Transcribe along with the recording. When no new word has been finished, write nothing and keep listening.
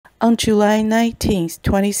On July 19,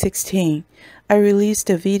 2016, I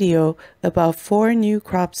released a video about 4 new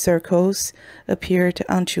crop circles appeared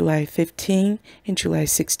on July 15 and July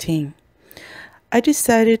 16. I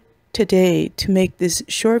decided today to make this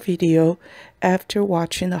short video after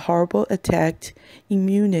watching the horrible attack in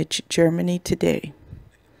Munich, Germany today.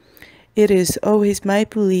 It is always my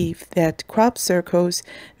belief that crop circles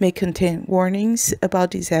may contain warnings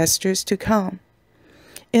about disasters to come.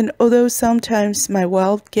 And although sometimes my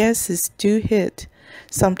wild guesses do hit,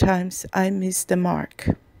 sometimes I miss the mark.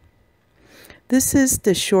 This is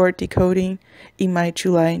the short decoding in my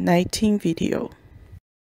July 19 video.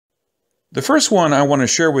 The first one I want to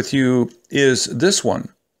share with you is this one,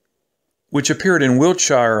 which appeared in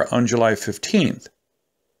Wiltshire on July 15th.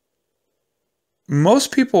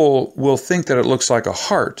 Most people will think that it looks like a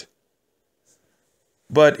heart,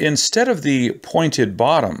 but instead of the pointed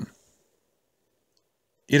bottom,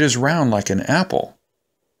 it is round like an apple.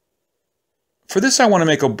 For this, I want to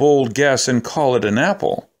make a bold guess and call it an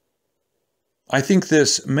apple. I think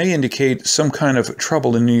this may indicate some kind of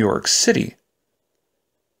trouble in New York City.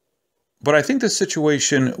 But I think the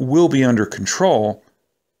situation will be under control,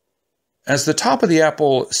 as the top of the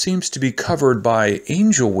apple seems to be covered by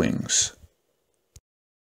angel wings.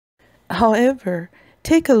 However,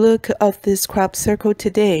 take a look at this crop circle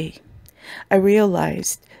today. I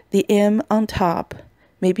realized the M on top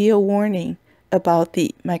may be a warning about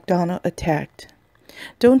the McDonald attack.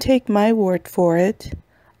 Don't take my word for it.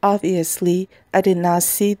 Obviously, I did not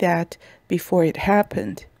see that before it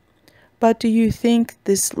happened. But do you think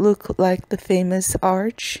this looked like the famous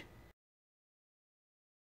arch?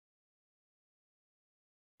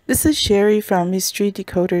 This is Sherry from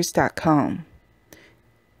MysteryDecoders.com.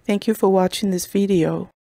 Thank you for watching this video.